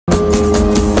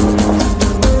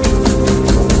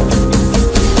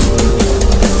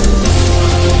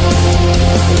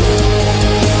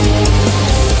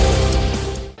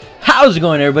How's it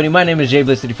going, everybody? My name is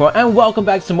Jayblitz and welcome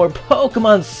back to some more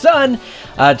Pokemon Sun.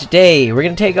 Today we're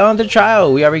gonna take on the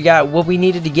trial. We already got what we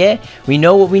needed to get. We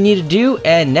know what we need to do,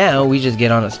 and now we just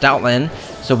get on a Stoutland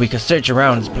so we can search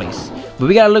around this place. But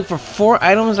we gotta look for 4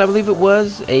 items. I believe it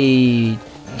was a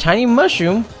tiny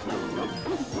mushroom,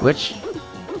 which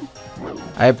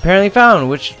I apparently found.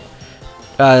 Which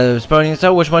spawning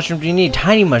itself. Which mushroom do you need?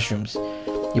 Tiny mushrooms.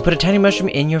 You put a tiny mushroom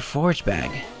in your forage bag.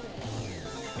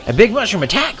 A big mushroom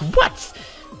attack? What?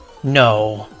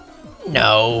 No.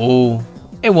 No.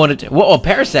 It wanted to. Whoa, a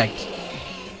parasect.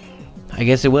 I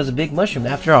guess it was a big mushroom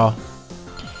after all.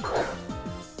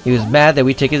 He was mad that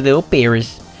we took his little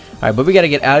berries. Alright, but we gotta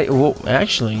get out of. Well,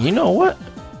 actually, you know what?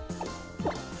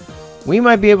 We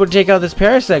might be able to take out this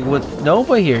parasect with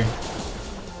Nova here.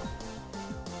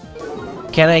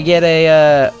 Can I get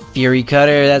a Fury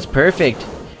Cutter? That's perfect.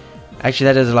 Actually,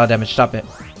 that does a lot of damage. Stop it.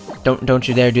 Don't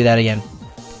you dare do that again.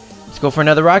 Let's go for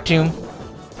another Rock Tomb.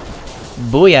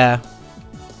 Booyah.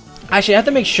 Actually, I have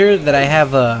to make sure that I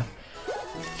have a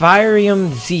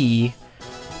Firium Z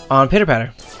on Pitter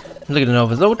Patter. Look at the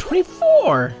Nova's level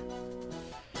 24.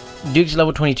 Duke's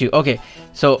level 22. Okay,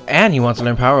 so and he wants to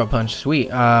learn Power Up Punch. Sweet.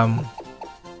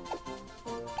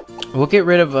 We'll get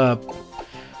rid of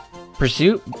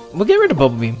Pursuit. We'll get rid of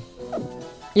Bubble Beam.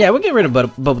 Yeah, we'll get rid of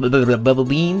Bubble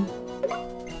Beam.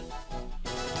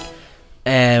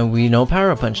 And we know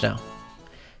Power Up Punch now.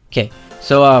 Okay,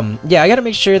 so yeah, I gotta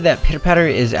make sure that Pitter Patter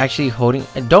is actually holding.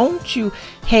 Don't you?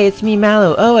 Hey, it's me,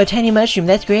 Mallow. Oh, a tiny mushroom.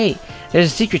 That's great. There's a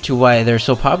secret to why they're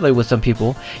so popular with some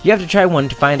people. You have to try one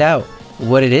to find out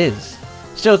what it is.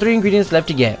 Still 3 ingredients left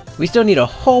to get. We still need a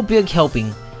whole big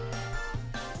helping.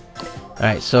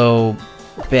 Alright, so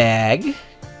bag.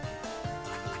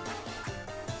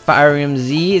 Firium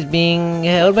Z is being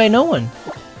held by no one.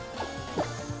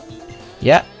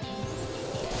 Yeah.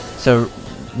 So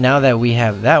now that we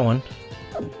have that one,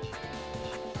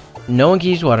 no one can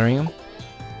use Watering him.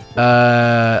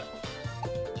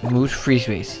 Move free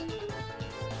space.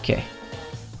 Okay.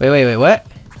 Wait, what?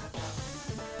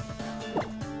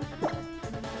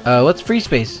 What's free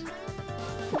space?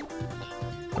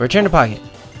 Return to pocket.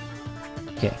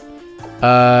 Okay.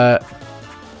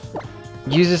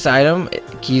 Use this item. I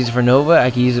can use it for Nova. I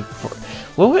can use it for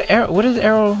what does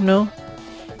Arrow know?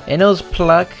 It knows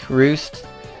Pluck, Roost,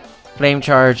 Flame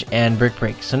Charge, and Brick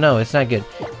Break. So no, it's not good.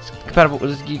 It's compatible.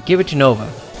 Let's give it to Nova.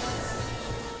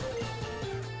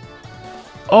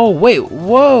 Oh wait,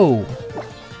 whoa!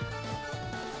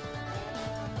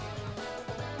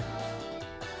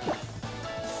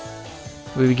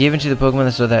 We were given to the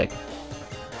Pokemon so that.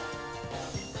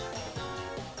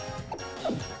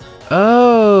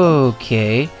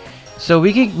 Okay, so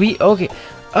okay.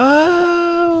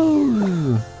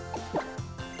 Oh,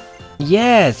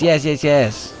 yes.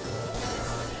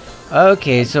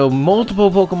 Okay, so multiple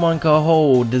Pokemon can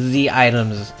hold the Z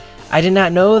items. I did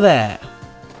not know that.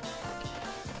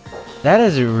 That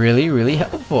is really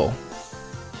helpful.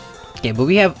 Okay, but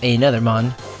we have another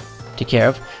Mon to take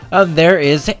care of. There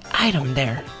is an item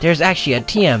there. There's actually a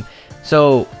TM.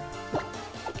 So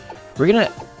we're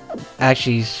gonna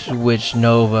actually switch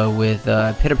Nova with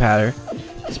Pitter Patter.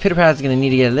 This Pitter Patter is gonna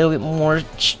need to get a little bit more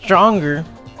stronger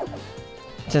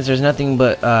since there's nothing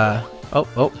but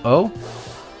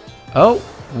Oh,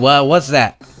 well, what's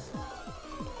that?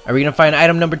 Are we gonna find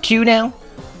item number 2 now?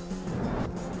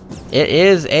 It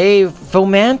is a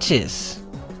Fomantis.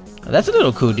 Oh, that's a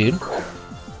little cool, dude.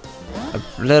 A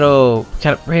little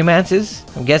kind of praying mantis.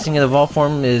 I'm guessing the evolved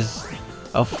form is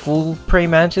a full praying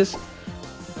mantis.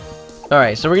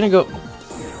 Alright, so we're gonna go.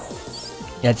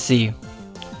 Let's see.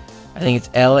 I think it's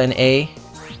L and A.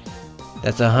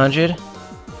 That's 100.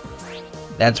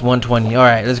 That's 120.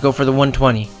 Alright, let's go for the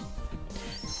 120.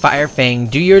 Fire Fang,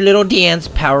 do your little dance,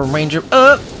 Power Ranger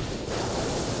up!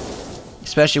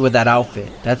 Especially with that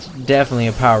outfit. That's definitely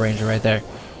a Power Ranger right there.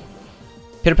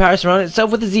 Pitter Patter surrounded itself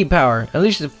with a Z power.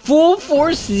 Unleashes a full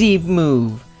force Z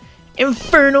move.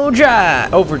 Inferno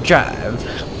Drive! Overdrive.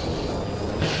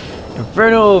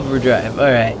 Inferno Overdrive.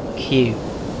 Alright, cute.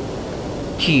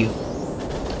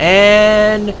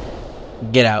 And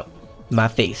get out my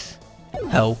face.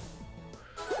 Ho.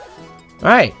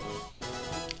 Alright.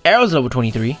 Arrow's level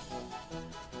 23.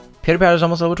 Pitter Patter's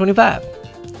almost level 25.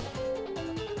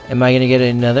 Am I gonna get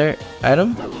another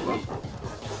item?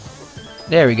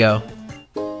 There we go.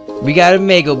 We got a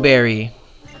Mega Berry.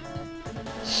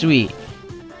 Sweet.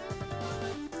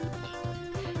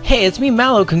 Hey, it's me,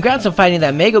 Mallow. Congrats on finding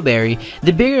that Mega Berry.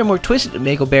 The bigger and more twisted the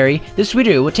Mega Berry, the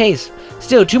sweeter it will taste.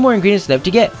 Still, 2 more ingredients left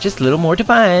to get. Just a little more to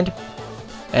find.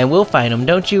 And we'll find them.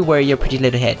 Don't you worry your pretty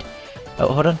little head.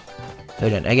 Oh, hold on.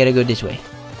 I gotta go this way.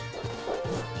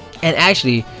 And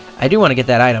actually, I do want to get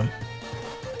that item.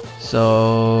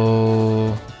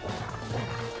 So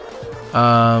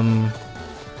I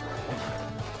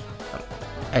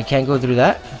can't go through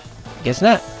that? Guess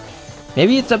not.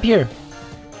 Maybe it's up here.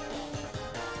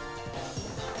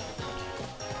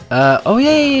 Oh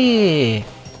yeah.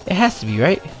 It has to be,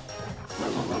 right?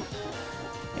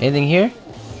 Anything here?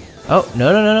 Oh,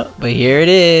 no. But here it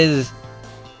is.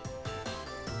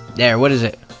 There, what is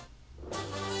it?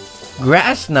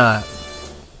 Grass knot.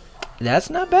 That's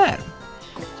not bad.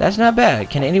 That's not bad.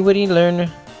 Can anybody learn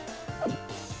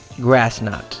grass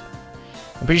knot?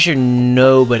 I'm pretty sure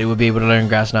nobody would be able to learn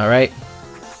grass knot, right?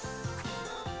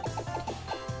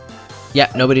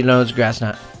 Yeah, nobody knows grass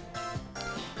knot.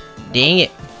 Dang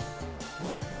it.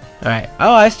 Alright.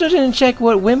 Oh, I still didn't check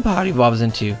what wind pot evolves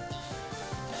into.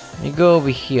 Let me go over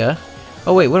here.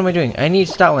 Oh wait, what am I doing? I need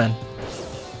Stoutland.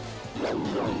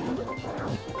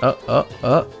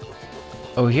 Oh.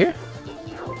 Over here?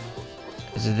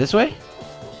 Is it this way?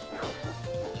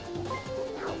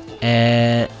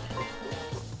 And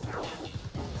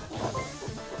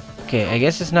okay, I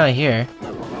guess it's not here.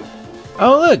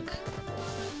 Oh look!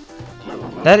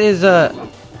 That is a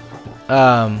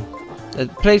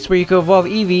place where you can evolve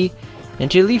Eevee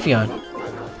into Leafeon.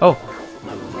 Oh,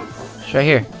 it's right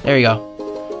here. There we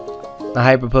go. A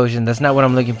hyper potion. That's not what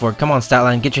I'm looking for. Come on,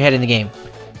 Stoutland, get your head in the game.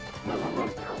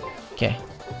 Okay.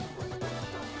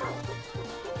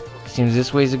 Seems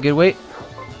this way is a good way.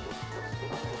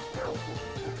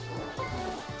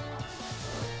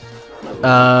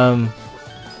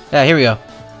 Yeah, here we go.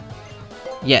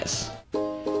 Yes.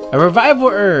 A revival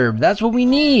herb. That's what we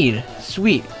need.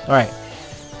 Sweet. Alright.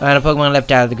 And a Pokemon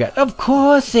leapt out of the grass. Of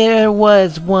course there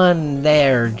was one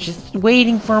there. Just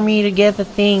waiting for me to get the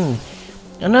thing.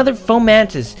 Another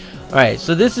Fomantis. Alright,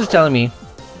 so this is telling me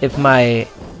if my...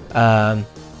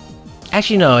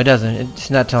 Actually, no, it doesn't. It's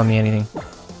not telling me anything.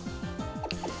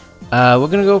 We're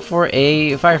gonna go for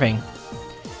a Fire Fang.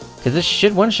 Because this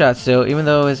should one-shot still, even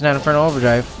though it's not Infernal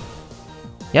Overdrive.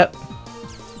 Yep.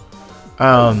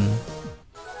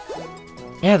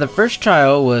 Yeah, the first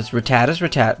trial was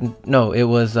Rattata. No, it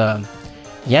was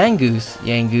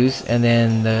Yangoose, and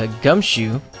then the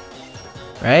Gumshoe,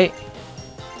 right?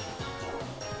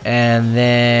 And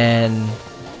then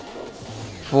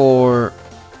for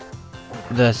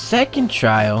the second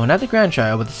trial, not the grand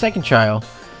trial, but the second trial,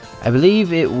 I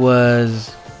believe it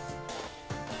was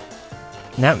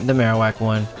not the Marowak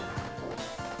one.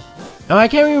 Oh, I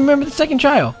can't even remember the second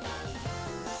trial.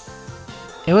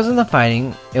 It wasn't the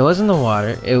fighting. It wasn't the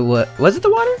water. It was it the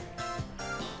water?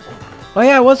 Oh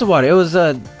yeah, it was the water. It was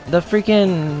the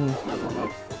freaking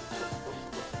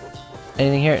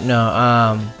anything here?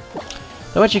 No.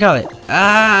 So what you call it?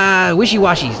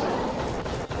 Wishy-washies.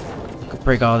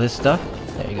 Break all this stuff.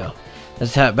 There you go.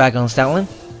 Let's tap back on Stoutland.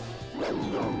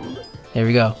 There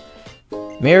we go.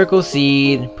 Miracle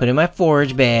Seed. Put in my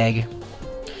forage bag.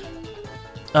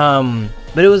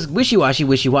 But it was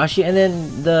Wishy-washy, and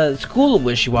then the School of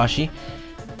Wishy-washy.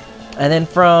 And then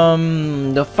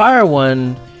from the fire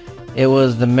one, it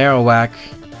was the Marowak,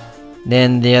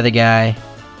 then the other guy,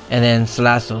 and then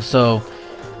Salasso. So,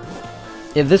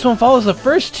 if this one follows the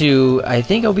first two, I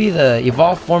think it'll be the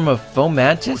evolved form of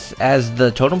Fomantis as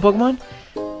the totem Pokemon.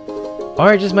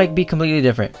 Or it just might be completely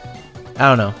different. I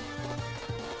don't know.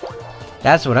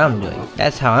 That's what I'm doing.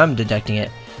 That's how I'm deducting it.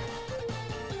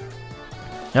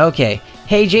 Okay.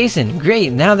 Hey Jason,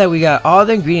 great, now that we got all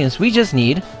the ingredients we just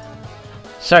need.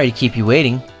 Sorry to keep you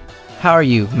waiting. How are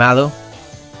you, Mallow?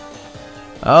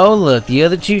 Oh look, the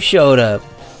other two showed up.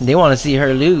 They want to see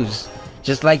her lose,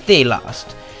 just like they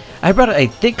lost. I brought a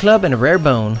thick club and a rare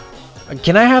bone.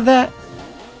 Can I have that?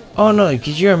 Oh no,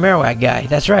 because you're a Marowak guy,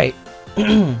 that's right.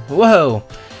 Whoa.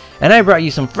 And I brought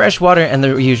you some fresh water and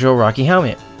the usual rocky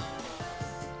helmet.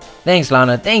 Thanks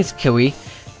Lana, thanks Kiwi.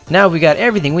 Now we got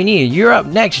everything we need. You're up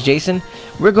next, Jason.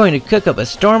 We're going to cook up a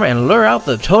storm and lure out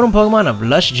the totem Pokemon of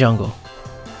Lush Jungle.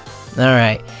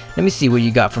 Alright, let me see what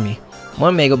you got for me.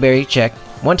 1 Mango Berry, check.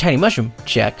 1 Tiny Mushroom,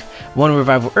 check. 1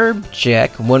 Revival Herb,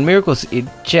 check. 1 Miracle Seed,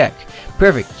 check.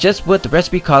 Perfect, just what the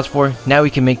recipe calls for. Now we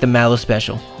can make the Mallow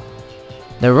special.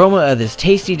 The aroma of this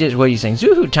tasty dish. What are you saying?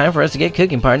 Zoohoo, time for us to get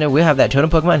cooking, partner. We'll have that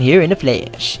totem Pokemon here in the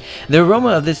flesh. The aroma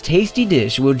of this tasty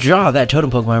dish will draw that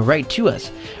totem Pokemon right to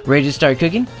us. Ready to start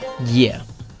cooking? Yeah.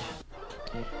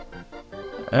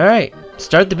 Alright,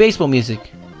 start the baseball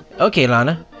music. Okay,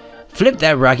 Lana. Flip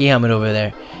that rocky helmet over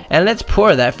there. And let's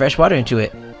pour that fresh water into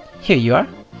it. Here you are.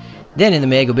 Then in the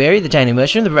Mango Berry, the Tiny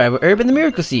Mushroom, the Revival Herb, and the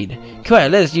Miracle Seed. Come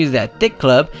on, let us use that thick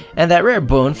club and that rare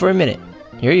bone for a minute.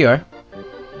 Here you are.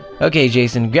 Okay,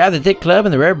 Jason, grab the thick club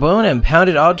and the rare bone and pound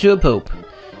it all to a pulp.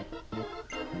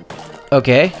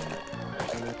 Okay.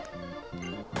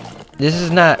 This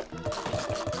is not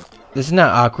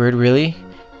awkward, really.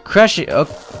 Crush it. Oh,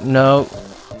 no.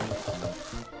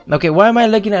 Okay, why am I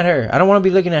looking at her? I don't want to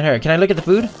be looking at her. Can I look at the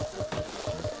food?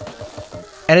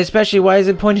 And especially, why is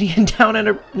it pointing down at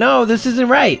her? No, this isn't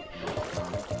right.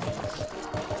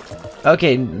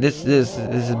 Okay, this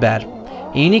is bad.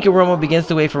 A unique aroma begins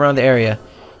to wave around the area.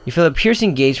 You feel a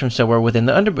piercing gaze from somewhere within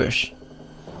the underbush.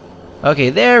 Okay,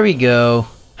 there we go.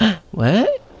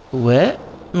 What? What?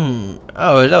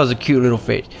 Oh, that was a cute little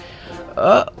face.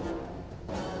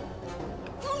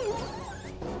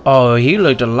 Oh, he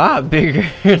looked a lot bigger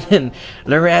than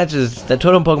Lorantis. The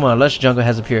totem Pokemon Lush Jungle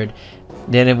has appeared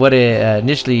than what it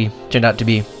initially turned out to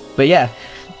be. But yeah,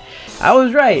 I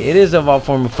was right. It is of all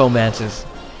form of Fomantis.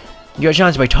 You are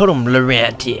challenged by Totem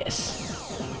Lorantis.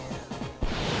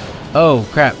 Oh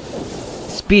crap!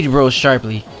 Speed rose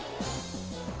sharply.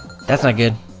 That's not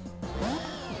good.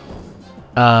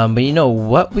 But you know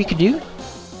what we could do?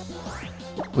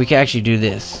 We could actually do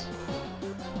this.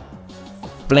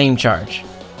 Flame charge.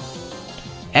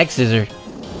 X scissor.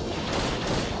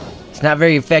 It's not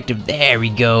very effective. There we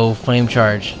go. Flame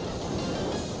charge.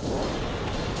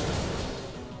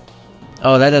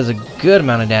 Oh, that does a good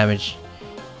amount of damage.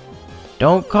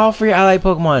 Don't call for your allied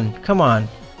Pokemon. Come on.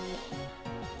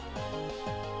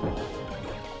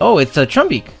 Oh, it's a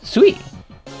Trumbeak. Sweet.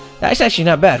 That's actually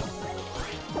not bad.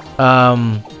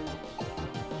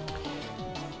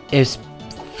 If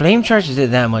flame charge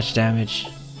did that much damage,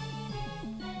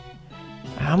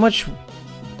 how much?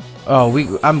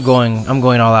 Oh, I'm going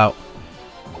all out.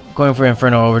 Going for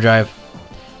Inferno Overdrive.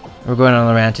 We're going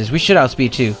on Lorantis. We should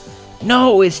outspeed too.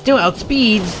 No, it still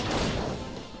outspeeds.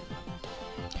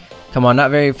 Come on,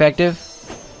 not very effective.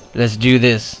 Let's do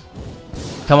this.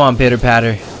 Come on, Pitter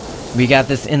Patter. We got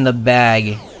this in the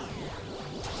bag.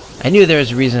 I knew there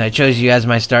was a reason I chose you as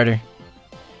my starter.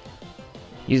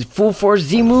 Use full force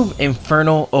Z move,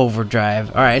 Infernal Overdrive.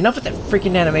 Alright, enough of that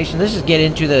freaking animation. Let's just get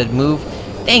into the move.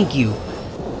 Thank you.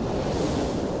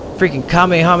 Freaking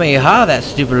Kamehameha, that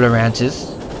stupid Lorantis.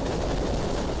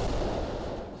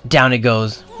 Down it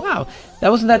goes. Wow, that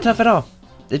wasn't that tough at all.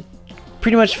 It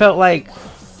pretty much felt like...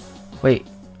 Wait.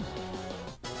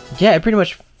 Yeah, it pretty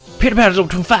much... Pitter Patter's over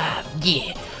 25.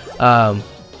 Yeah.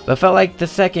 But felt like the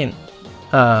second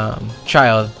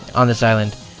child on this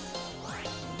island.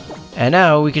 And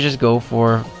now we could just go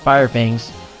for Fire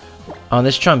Fangs on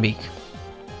this Trumbeak.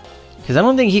 Because I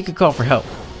don't think he could call for help.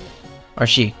 Or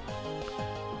she.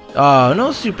 Oh,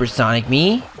 no Supersonic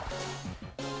me.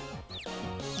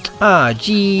 Ah,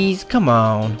 jeez. Come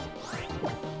on.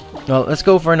 Well, let's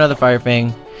go for another Fire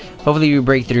Fang. Hopefully we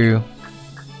break through.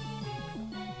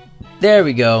 There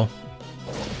we go.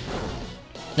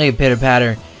 Look at Pitter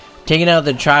Patter. Taking out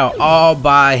the trial all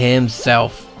by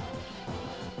himself.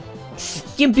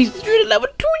 Skimpy's through to level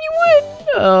 21.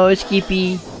 Oh,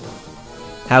 Skippy.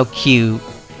 How cute.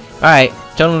 Alright,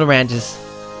 Totem Lorantis.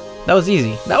 That was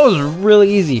easy. That was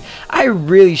really easy. I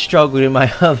really struggled in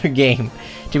my other game,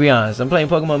 to be honest. I'm playing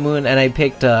Pokemon Moon and I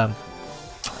picked the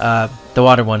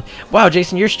water one. Wow,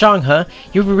 Jason, you're strong, huh?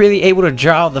 You were really able to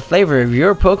draw the flavor of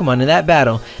your Pokemon in that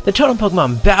battle. The Totem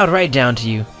Pokemon bowed right down to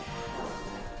you.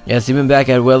 Yes, even back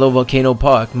at Willow Volcano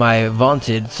Park, my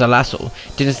vaunted Salazzle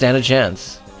didn't stand a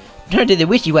chance. Nor did the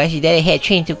wishy-washy that I had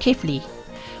trained so carefully.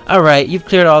 Alright, you've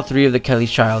cleared all 3 of the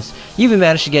Kelly's trials. You even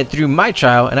managed to get through my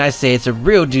trial, and I say it's a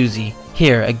real doozy.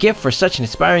 Here, a gift for such an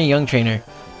inspiring young trainer.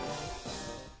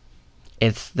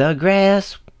 It's the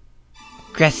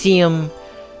Gracium,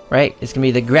 right? It's gonna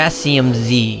be the Gracium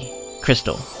Z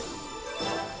crystal.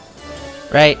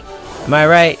 Right? Am I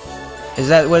right? Is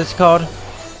that what it's called?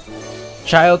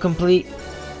 Trial complete?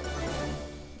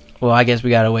 Well, I guess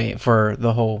we gotta wait for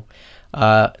the whole...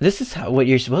 this is what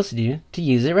you're supposed to do to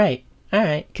use it right.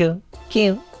 Alright, cool.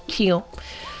 Cool.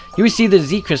 You receive the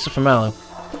Z crystal from Mallow.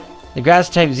 The grass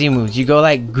type Z moves. You go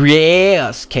like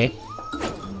grass, okay?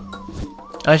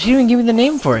 She didn't even give me the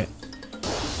name for it.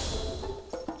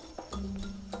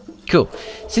 Cool.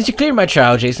 Since you cleared my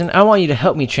trial, Jason, I want you to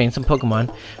help me train some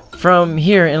Pokemon from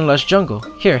here in Lush Jungle.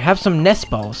 Here, have some nest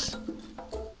balls.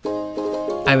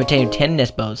 I've obtained 10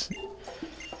 nest balls.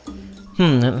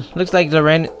 Looks like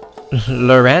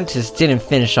Lorantis didn't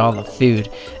finish all the food.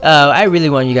 I really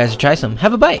want you guys to try some.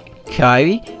 Have a bite.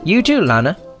 Kiwi. You too,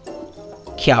 Lana.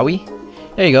 Kiwi.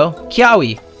 There you go.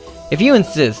 Kiwi. If you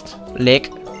insist. Lick.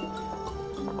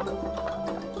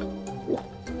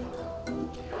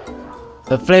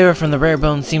 The flavor from the rare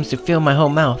bone seems to fill my whole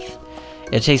mouth.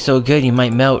 It tastes so good you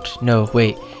might melt. No,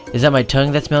 wait. Is that my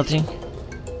tongue that's melting?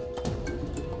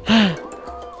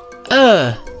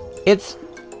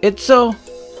 It's so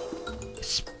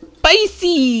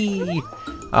spicy.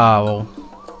 Oh,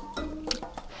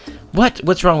 What?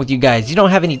 What's wrong with you guys? You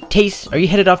don't have any taste? Are you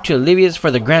headed off to Olivia's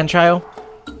for the grand trial?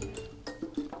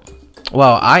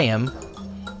 Well, I am.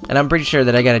 And I'm pretty sure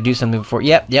that I gotta do something before.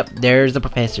 Yep, there's the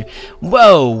professor.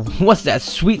 Whoa, what's that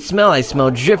sweet smell I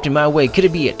smell drifting my way? Could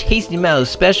it be a tasty Mallow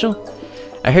special?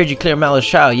 I heard you clear Mallow's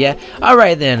trial, yeah?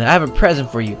 Alright then, I have a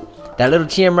present for you. That little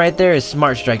TM right there is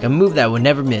Smart Strike, a move that will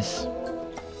never miss.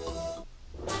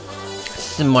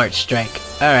 Smart Strike.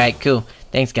 Alright, cool.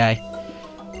 Thanks, guy.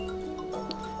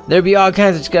 There'll be all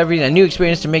kinds of discoveries and new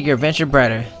experience to make your adventure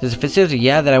brighter. There's a facility,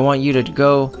 yeah, that I want you to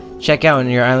go check out in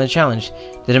your island challenge.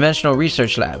 The Dimensional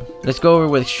Research Lab. Let's go over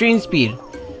with extreme speed.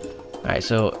 Alright,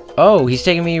 so... Oh, he's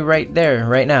taking me right there,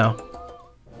 right now.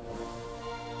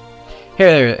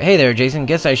 Hey there, Jason.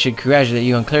 Guess I should congratulate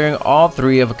you on clearing all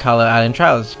 3 of Akala Island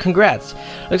trials. Congrats!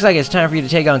 Looks like it's time for you to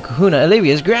take on Kahuna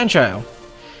Olivia's Grand Trial.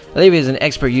 Olivia is an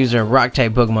expert user of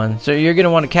Rock-type Pokemon, so you're going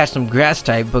to want to catch some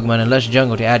Grass-type Pokemon in Lush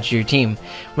Jungle to add to your team.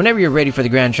 Whenever you're ready for the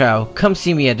Grand Trial, come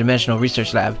see me at Dimensional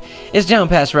Research Lab. It's down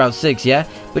past Route 6, yeah?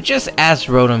 But just ask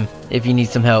Rotom if you need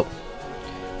some help.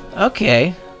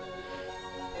 Okay.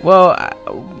 Well,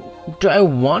 do I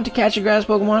want to catch a Grass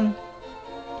Pokemon?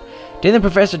 Didn't the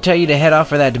professor tell you to head off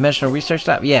for that Dimensional Research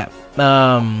Lab? Yeah.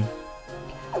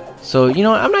 So, you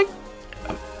know what? I'm not...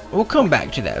 We'll come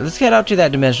back to that. Let's head out to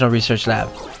that Dimensional Research Lab.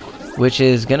 Which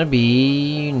is gonna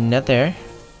be... Not there.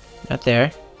 Not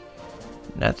there.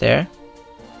 Not there.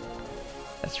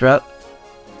 That's Route...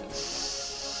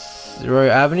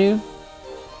 Royal Avenue?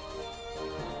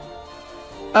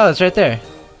 Oh, it's right there.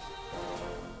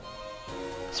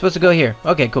 It's supposed to go here.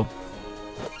 Okay, cool.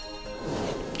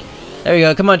 There we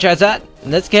go. Come on, Charizard.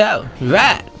 Let's go.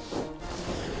 Right.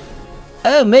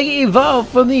 Oh, make it evolve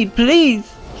for me, please.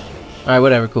 Alright,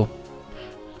 whatever. Cool.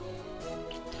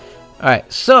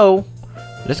 Alright, so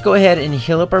let's go ahead and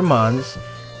heal up our Mons.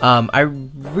 I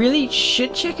really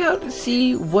should check out to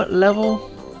see what level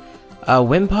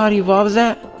Wimpod evolves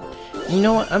at. You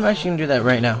know what? I'm actually going to do that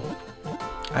right now.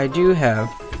 I do have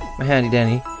my handy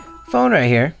dandy phone right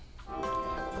here.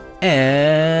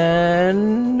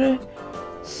 And...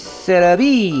 C'est la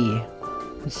vie.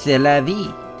 C'est la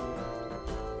vie.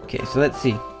 Okay, so let's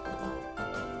see.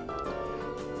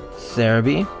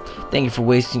 Cerebi, thank you for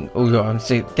wasting... Oh, no, I'm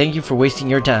saying thank you for wasting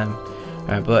your time.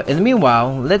 Alright, but in the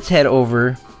meanwhile, let's head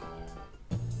over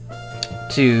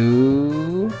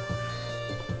to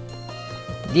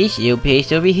this little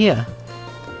place over here.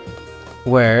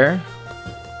 Where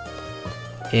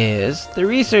is the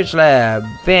research lab?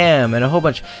 Bam! And a whole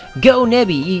bunch. Go,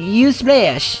 Nebby! You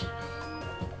splash!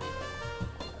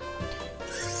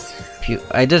 Pew.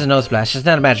 It doesn't know splash. It's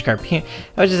not a magic card. Pew.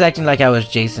 I was just acting like I was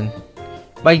Jason.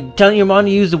 By telling your mom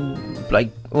to use the,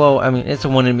 like, well, I mean, it's a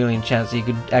 1 in a million chance that you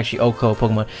could actually OHKO a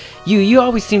Pokemon. You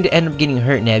always seem to end up getting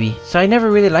hurt, Nebby. So I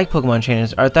never really liked Pokemon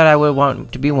trainers, or thought I would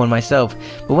want to be one myself.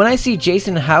 But when I see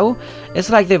Jason and How, it's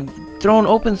like they've thrown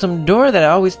open some door that I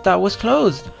always thought was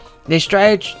closed. They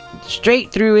stride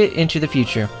straight through it into the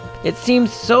future. It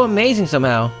seems so amazing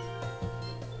somehow.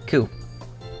 Cool.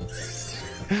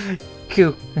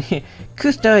 Cool.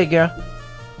 Cool story, girl.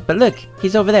 But look,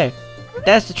 he's over there.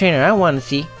 That's the trainer I want to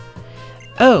see.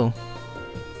 Oh.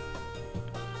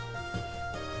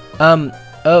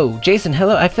 Oh, Jason,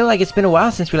 hello. I feel like it's been a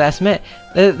while since we last met.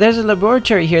 There's a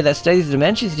laboratory here that studies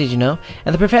dimensions, did you know?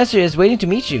 And the professor is waiting to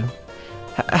meet you.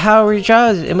 How are your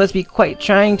trials? It must be quite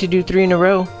trying to do 3 in a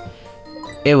row.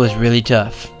 It was really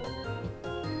tough.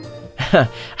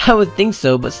 I would think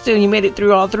so, but still, you made it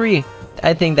through all 3.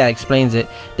 I think that explains it.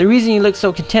 The reason you look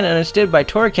so content and understood by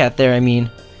Torracat there, I mean.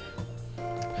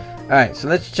 Alright, so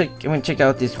let's check. I'm gonna check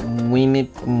out this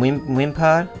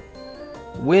Wimpod.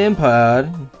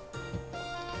 Wimpod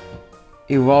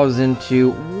evolves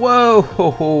into,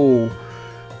 whoa!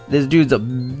 This dude's a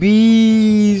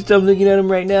beast. I'm looking at him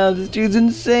right now. This dude's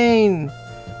insane.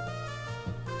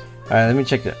 Alright, let me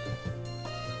check it.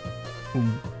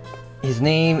 His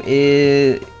name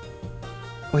is...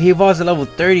 Well, he evolves to level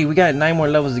 30. We got 9 more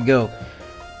levels to go.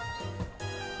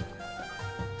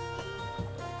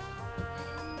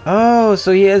 Oh,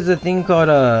 so he has a thing called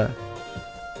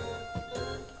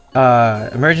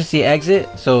emergency exit.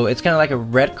 So it's kind of like a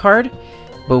red card,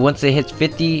 but once it hits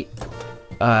 50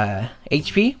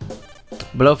 HP,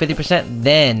 below 50%,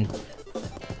 then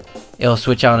it'll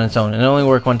switch out on its own, and it'll only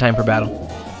work 1 time per battle,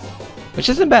 which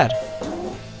isn't bad.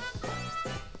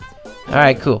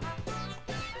 Alright, cool.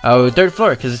 Oh, 3rd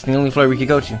floor, because it's the only floor we could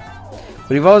go to.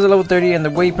 But evolves at level 30, and the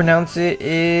way you pronounce it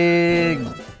is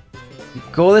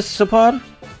Golisopod?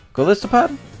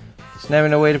 Golisopod? There's never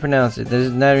no way to pronounce it. There's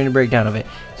not even a breakdown of it.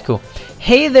 It's cool.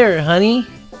 Hey there, honey!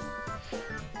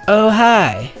 Oh,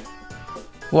 hi!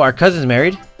 Well, our cousin's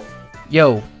married.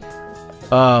 Yo.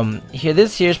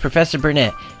 Here's Professor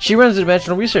Burnett. She runs the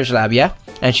Dimensional Research Lab, yeah?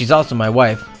 And she's also my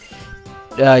wife.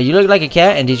 You look like a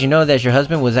cat, and did you know that your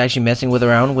husband was actually messing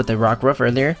around with the rock roof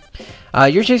earlier?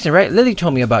 You're Jason, right? Lily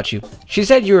told me about you. She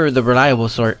said you were the reliable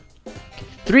sort.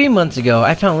 3 months ago,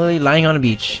 I found Lily lying on a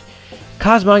beach.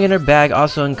 Cosmog in her bag,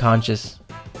 also unconscious.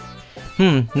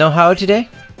 No Hao today?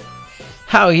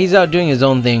 Hao, he's out doing his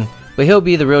own thing, but he'll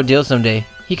be the real deal someday.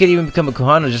 He could even become a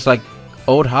Kuhana just like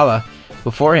old Hala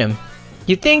before him.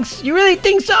 You really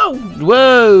think so?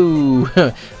 Whoa!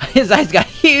 His eyes got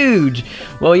huge!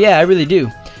 Well, yeah, I really do.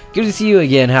 Good to see you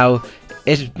again, Hao.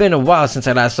 It's been a while since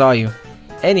I last saw you.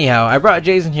 Anyhow, I brought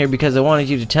Jason here because I wanted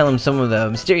you to tell him some of the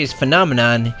mysterious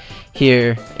phenomenon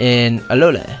here in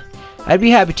Alola. I'd be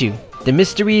happy to. The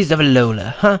mysteries of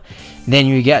Alola, huh? Then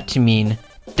you got to mean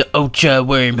the Ultra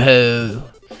Wormhole.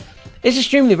 It's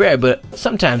extremely rare, but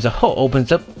sometimes a hole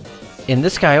opens up in the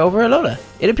sky over Alola.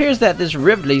 It appears that this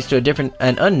rift leads to a different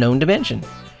and unknown dimension.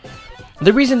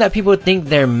 The reason that people think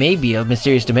there may be a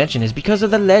mysterious dimension is because of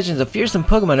the legends of fearsome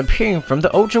Pokemon appearing from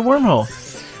the Ultra Wormhole.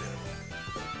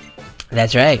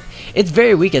 That's right. It's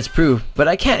very weak as proof, but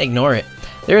I can't ignore it.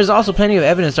 There is also plenty of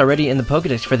evidence already in the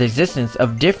Pokedex for the existence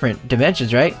of different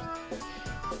dimensions, right?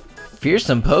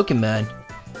 Fearsome Pokemon.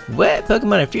 What?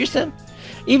 Pokemon are fearsome?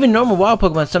 Even normal wild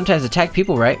Pokemon sometimes attack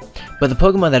people, right? But the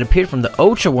Pokemon that appeared from the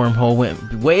Ultra Wormhole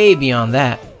went way beyond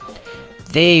that.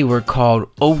 They were called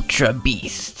Ultra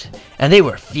Beasts, and they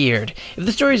were feared. If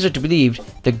the stories are to be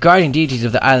believed, the guardian deities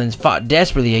of the islands fought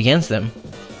desperately against them.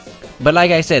 But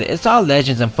like I said, it's all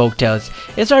legends and folktales.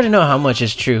 It's hard to know how much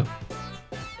is true.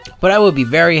 But I would be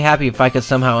very happy if I could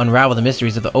somehow unravel the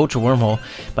mysteries of the Ultra Wormhole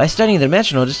by studying the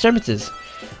dimensional disturbances.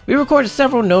 We recorded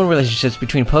several known relationships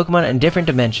between Pokemon and different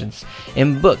dimensions.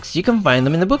 In books, you can find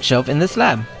them in the bookshelf in this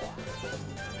lab.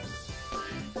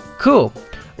 Cool.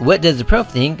 What does the prof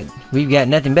think? We've got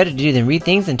nothing better to do than read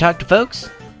things and talk to folks?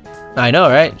 I know,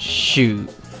 right? Shoot.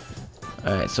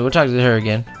 Alright, so we'll talk to her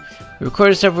again. We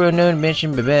recorded several known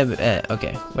dimensions.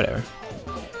 Okay, whatever.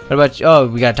 What about you? Oh,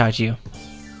 we gotta talk to you.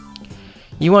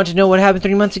 You want to know what happened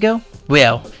 3 months ago?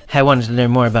 Well, I wanted to learn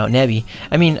more about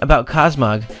about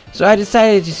Cosmog, so I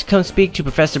decided to come speak to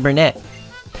Professor Burnett.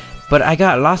 But I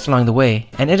got lost along the way,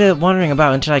 and ended up wandering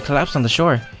about until I collapsed on the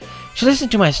shore. She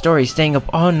listened to my story, staying up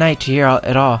all night to hear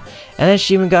it all, and then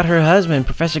she even got her husband,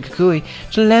 Professor Kukui,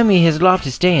 to lend me his loft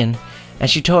to stay in, and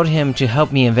she told him to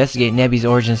help me investigate Nebby's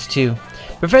origins too.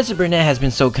 Professor Burnett has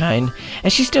been so kind,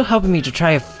 and she's still helping me to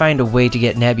try to find a way to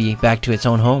get Nebby back to its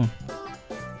own home.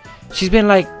 She's been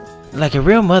like a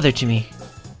real mother to me.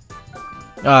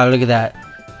 Oh, look at that.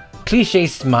 Cliche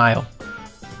smile.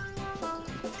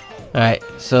 Alright,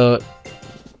 so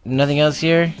nothing else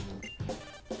here?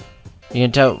 You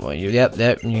can tell, well, yep,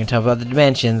 you can tell about the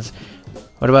dimensions.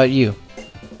 What about you?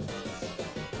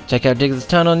 Check out Jayblitz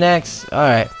Tunnel next.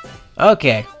 Alright.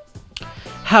 Okay.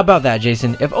 How about that,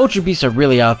 Jason? If Ultra Beasts are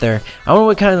really out there, I wonder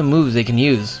what kind of moves they can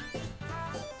use.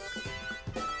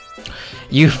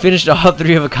 You finished all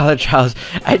 3 of the college trials.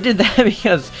 I did that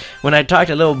because when I talked,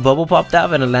 a little bubble popped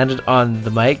out and it landed on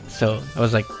the mic. So I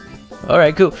was like,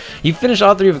 alright, cool. You finished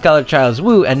all 3 of the college trials.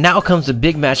 Woo! And now comes the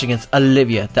big match against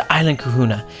Olivia, the Island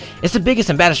Kahuna. It's the biggest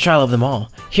and baddest trial of them all.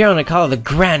 Here on the call the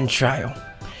Grand Trial.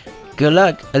 Good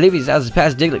luck. Olivia's house is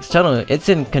past Jayblitz Tunnel. It's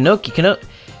in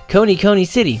Coney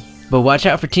City. But watch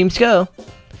out for Team Skull.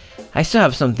 I still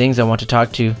have some things I want to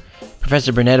talk to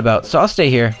Professor Burnett about, so I'll stay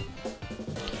here.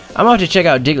 I'm about to check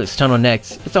out Jayblitz Tunnel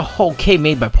next. It's a whole cave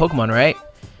made by Pokemon, right?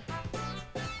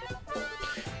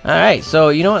 Alright, so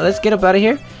you know what? Let's get up out of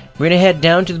here. We're gonna head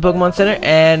down to the Pokemon Center,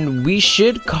 and we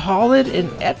should call it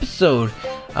an episode.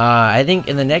 I think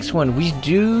in the next one, we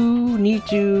do need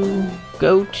to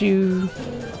go to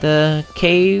the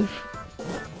cave.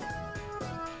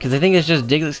 Because I think it's just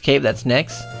Jayblitz Cave that's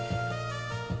next.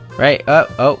 Right?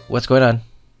 Oh, what's going on?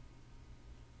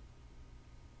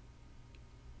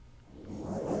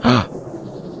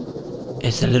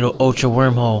 It's a little Ultra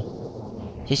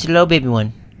Wormhole. Just a little baby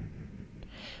one.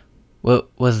 What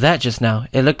was that just now?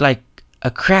 It looked like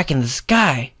a crack in the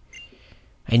sky.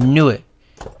 I knew it.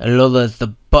 Alola is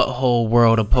the butthole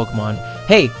world of Pokemon.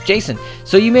 Hey, Jason,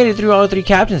 so you made it through all 3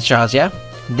 Captain's Trials, yeah?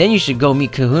 Then you should go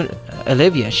meet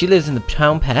Olivia. She lives in the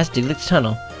town past Jayblitz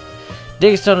Tunnel.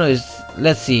 Jayblitz Tunnel is,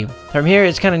 let's see, from here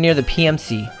it's kind of near the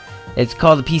PMC. It's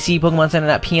called the PC Pokemon Center,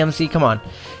 not PMC, come on.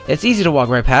 It's easy to walk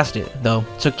right past it, though,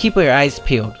 so keep your eyes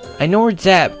peeled. I know where it's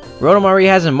at. Rotom already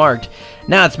has it marked.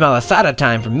 Now it's Malasada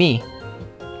time for me.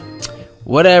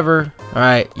 Whatever.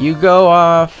 Alright, you go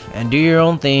off and do your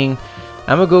own thing.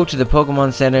 I'm gonna go to the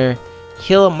Pokemon Center,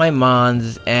 heal up my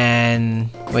Mons, and...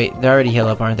 wait, they're already healed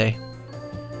up, aren't they?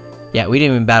 Yeah, we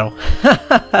didn't even battle.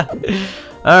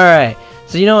 Alright,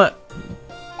 so you know what?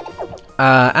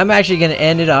 I'm actually going to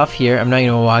end it off here. I'm not going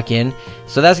to walk in.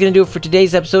 So that's going to do it for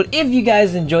today's episode. If you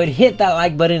guys enjoyed, hit that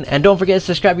like button. And don't forget to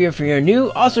subscribe here if you're new.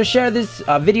 Also, share this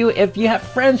video if you have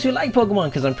friends who like Pokemon.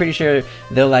 Because I'm pretty sure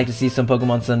they'll like to see some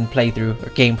Pokemon Sun playthrough or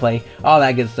gameplay. All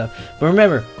that good stuff. But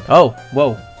remember,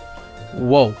 whoa.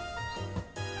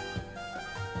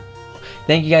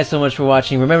 Thank you guys so much for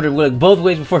watching. Remember to look both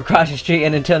ways before crossing the street.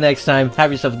 And until next time,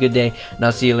 have yourself a good day. And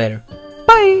I'll see you later.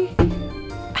 Bye.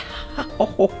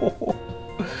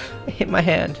 I hit my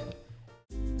hand.